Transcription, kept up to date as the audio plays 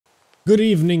Good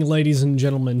evening, ladies and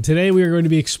gentlemen. Today we are going to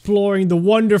be exploring the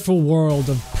wonderful world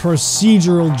of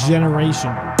procedural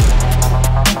generation.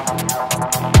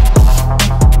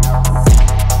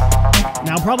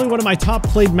 Now, probably one of my top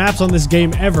played maps on this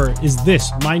game ever is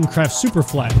this, Minecraft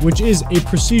Superflat, which is a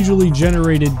procedurally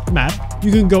generated map.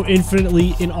 You can go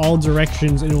infinitely in all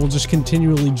directions and it will just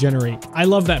continually generate. I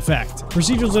love that fact.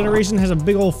 Procedural generation has a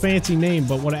big old fancy name,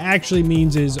 but what it actually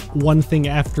means is one thing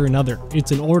after another.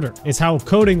 It's an order. It's how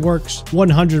coding works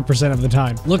 100% of the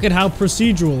time. Look at how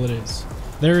procedural it is.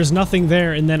 There is nothing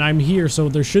there, and then I'm here, so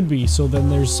there should be, so then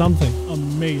there's something.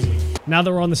 Amazing. Now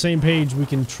that we're on the same page, we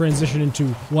can transition into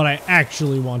what I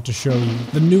actually want to show you.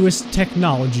 The newest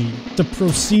technology, the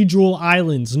procedural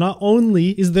islands. Not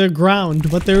only is there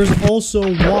ground, but there's also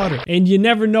water. And you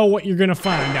never know what you're gonna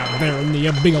find out there in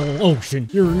the big old ocean.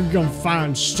 You're gonna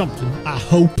find something, I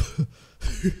hope.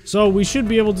 So we should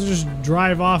be able to just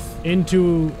drive off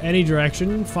into any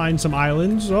direction, find some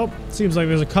islands. Oh, seems like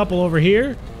there's a couple over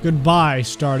here. Goodbye,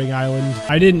 starting island.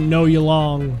 I didn't know you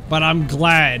long, but I'm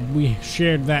glad we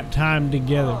shared that time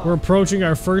together. We're approaching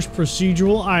our first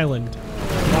procedural island.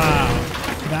 Wow,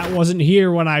 that wasn't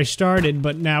here when I started,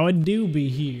 but now it do be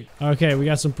here. Okay, we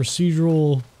got some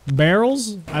procedural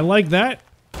barrels. I like that.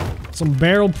 Some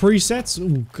barrel presets.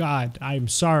 Oh God, I'm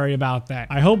sorry about that.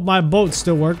 I hope my boat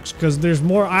still works because there's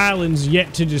more islands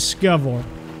yet to discover.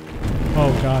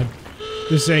 Oh God,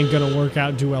 this ain't gonna work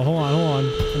out too well. Hold on, hold on.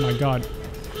 Oh my God,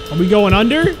 are we going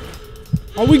under?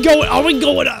 Are we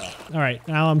going up? All right,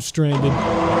 now I'm stranded.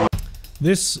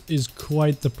 This is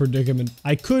quite the predicament.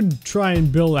 I could try and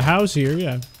build a house here.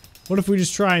 Yeah. What if we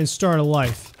just try and start a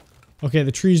life? Okay,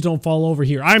 the trees don't fall over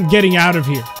here. I'm getting out of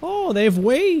here. Oh, they have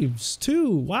waves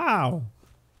too. Wow.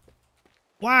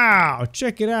 Wow,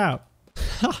 check it out.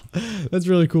 That's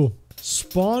really cool.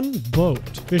 Spawn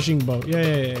boat. Fishing boat.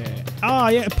 Yeah. Ah,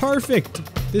 yeah, perfect.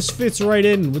 This fits right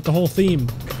in with the whole theme.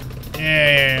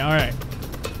 Yeah, all right.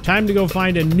 Time to go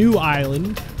find a new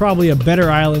island. Probably a better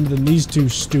island than these two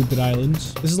stupid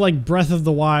islands. This is like Breath of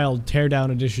the Wild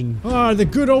Teardown edition. Ah, the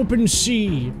good open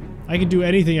sea. I can do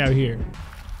anything out here.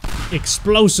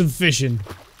 Explosive fishing.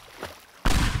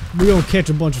 We gonna catch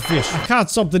a bunch of fish. I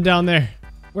caught something down there.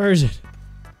 Where is it?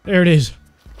 There it is.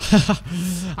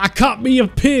 I caught me a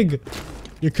pig.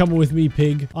 You're coming with me,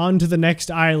 pig. On to the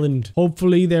next island.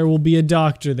 Hopefully there will be a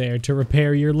doctor there to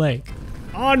repair your leg.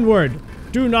 Onward.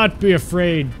 Do not be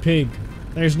afraid, pig.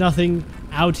 There's nothing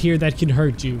out here that can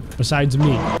hurt you besides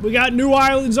me. We got new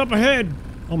islands up ahead.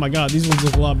 Oh my God, these ones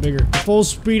look a lot bigger. Full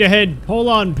speed ahead. Hold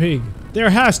on, pig. There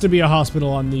has to be a hospital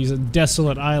on these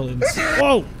desolate islands.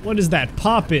 Whoa, what is that?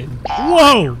 Pop in.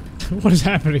 Whoa, what is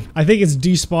happening? I think it's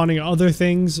despawning other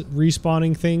things,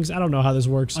 respawning things. I don't know how this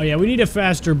works. Oh yeah, we need a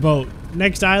faster boat.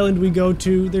 Next island we go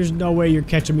to, there's no way you're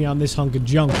catching me on this hunk of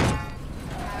junk.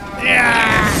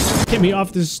 Yeah! Get me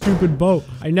off this stupid boat.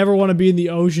 I never want to be in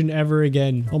the ocean ever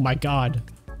again. Oh my God.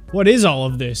 What is all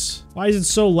of this? Why is it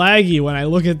so laggy when I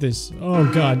look at this? Oh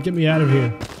God, get me out of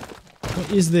here.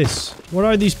 What is this? What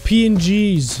are these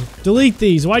PNGs? Delete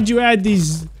these. Why'd you add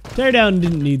these? Teardown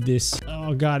didn't need this.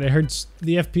 Oh God, it hurts.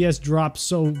 The FPS drops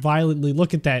so violently.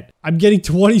 Look at that. I'm getting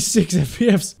 26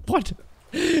 FPS. What?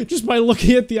 Just by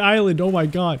looking at the island. Oh my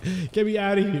God. Get me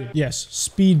out of here. Yes,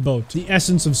 speedboat. The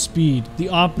essence of speed. The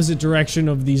opposite direction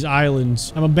of these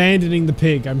islands. I'm abandoning the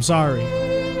pig. I'm sorry.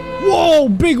 Whoa,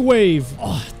 big wave.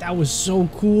 Oh, that was so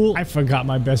cool. I forgot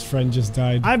my best friend just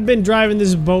died. I've been driving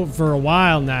this boat for a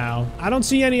while now. I don't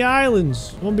see any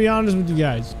islands. I'm gonna be honest with you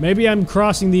guys. Maybe I'm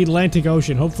crossing the Atlantic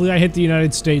Ocean. Hopefully I hit the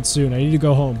United States soon. I need to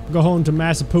go home. Go home to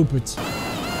Massachusetts.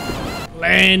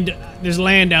 Land. There's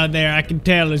land out there. I can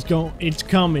tell it's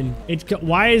coming.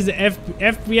 Why is the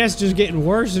FPS just getting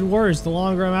worse and worse the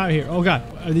longer I'm out here? Oh God.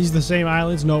 Are these the same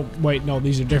islands? No, wait, no,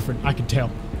 these are different. I can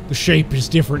tell. The shape is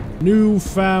different.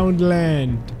 Newfound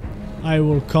land, I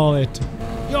will call it.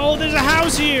 Yo, there's a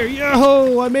house here.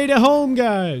 Yo, I made a home,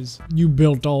 guys. You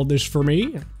built all this for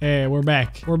me. Hey, we're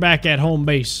back. We're back at home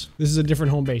base. This is a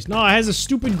different home base. No, it has a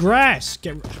stupid grass.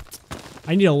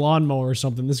 I need a lawnmower or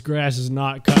something. This grass is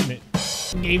not cutting it.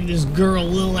 Gave this girl a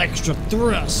little extra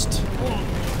thrust.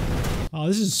 Oh,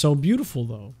 this is so beautiful,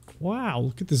 though. Wow,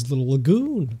 look at this little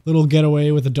lagoon. Little getaway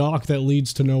with a dock that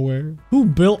leads to nowhere. Who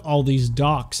built all these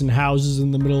docks and houses in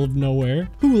the middle of nowhere?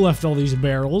 Who left all these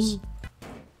barrels?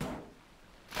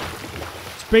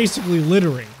 It's basically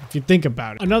littering, if you think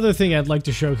about it. Another thing I'd like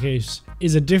to showcase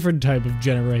is a different type of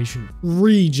generation.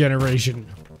 Regeneration.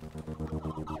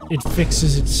 It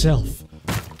fixes itself.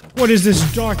 What is this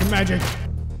dark magic?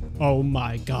 Oh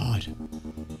my God.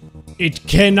 It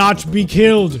cannot be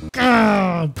killed.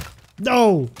 God.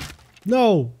 No!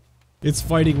 No! It's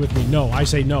fighting with me. No, I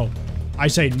say no. I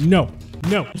say no.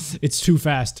 No, it's too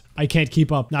fast. I can't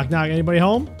keep up. Knock, knock. Anybody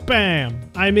home? Bam.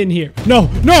 I'm in here. No,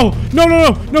 no, no, no,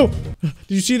 no, no. Did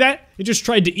you see that? It just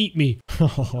tried to eat me.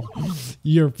 Oh,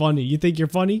 you're funny. You think you're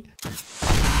funny?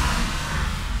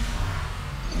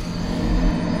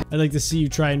 I'd like to see you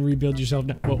try and rebuild yourself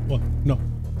now. Whoa, whoa, no,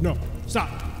 no, stop.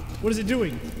 What is it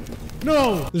doing?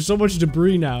 No! There's so much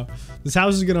debris now. This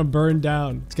house is gonna burn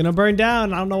down. It's gonna burn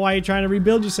down. I don't know why you're trying to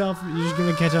rebuild yourself. You're just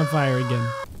gonna catch on fire again.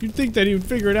 You'd think that he would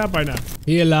figure it out by now.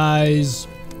 Here lies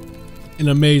an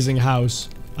amazing house.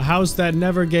 A house that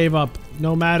never gave up,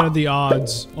 no matter the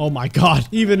odds. Oh my god.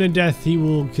 Even in death, he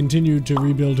will continue to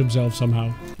rebuild himself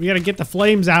somehow. We gotta get the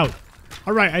flames out.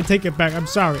 Alright, I take it back. I'm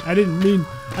sorry. I didn't mean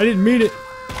it.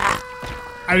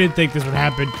 I didn't think this would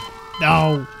happen.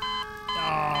 No.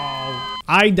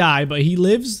 I die, but he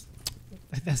lives?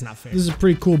 That's not fair. This is a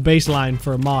pretty cool baseline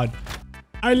for a mod.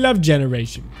 I love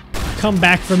generation. Come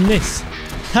back from this.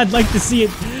 I'd like to see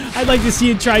it. I'd like to see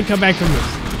it try and come back from this.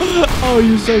 Oh,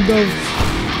 you're so dumb.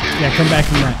 Yeah, come back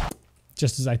from that.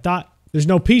 Just as I thought. There's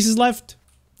no pieces left.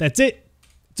 That's it.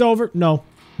 It's over. No.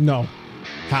 No.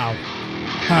 How?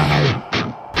 How?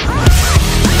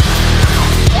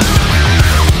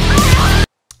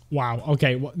 Wow,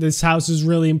 okay, well, this house is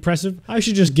really impressive. I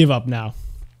should just give up now.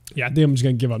 Yeah, I think I'm just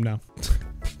gonna give up now.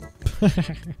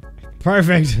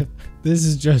 Perfect. This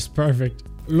is just perfect.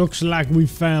 Looks like we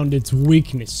found its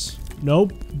weakness.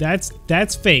 Nope, that's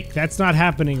fake. That's not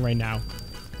happening right now.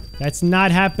 That's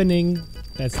not happening.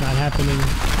 That's not happening.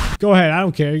 Go ahead, I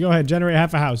don't care. Go ahead, generate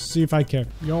half a house. See if I care.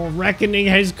 Your reckoning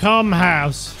has come,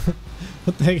 house.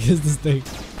 What the heck is this thing?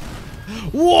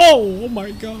 Whoa! Oh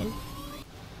my god.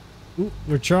 Ooh,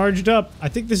 we're charged up. I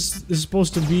think this is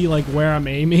supposed to be like where I'm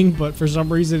aiming, but for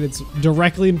some reason it's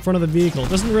directly in front of the vehicle. It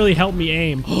doesn't really help me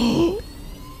aim. Oh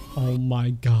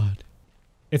my god.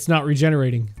 It's not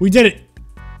regenerating. We did it!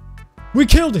 We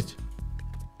killed it!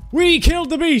 We killed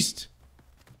the beast!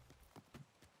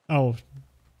 Oh.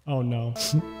 Oh no.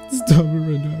 Stop it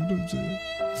right now. Don't say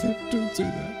that. Don't say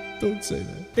that. Don't say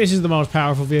that. This is the most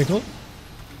powerful vehicle.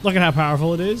 Look at how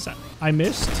powerful it is. I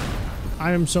missed.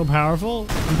 I am so powerful.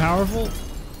 I'm powerful.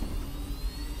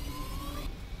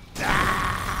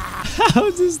 How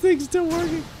is this thing still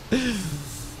working?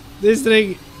 This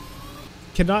thing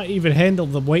cannot even handle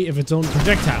the weight of its own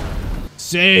projectile.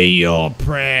 Say your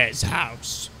prayers,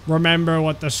 house. Remember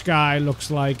what the sky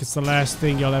looks like. It's the last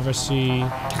thing you'll ever see.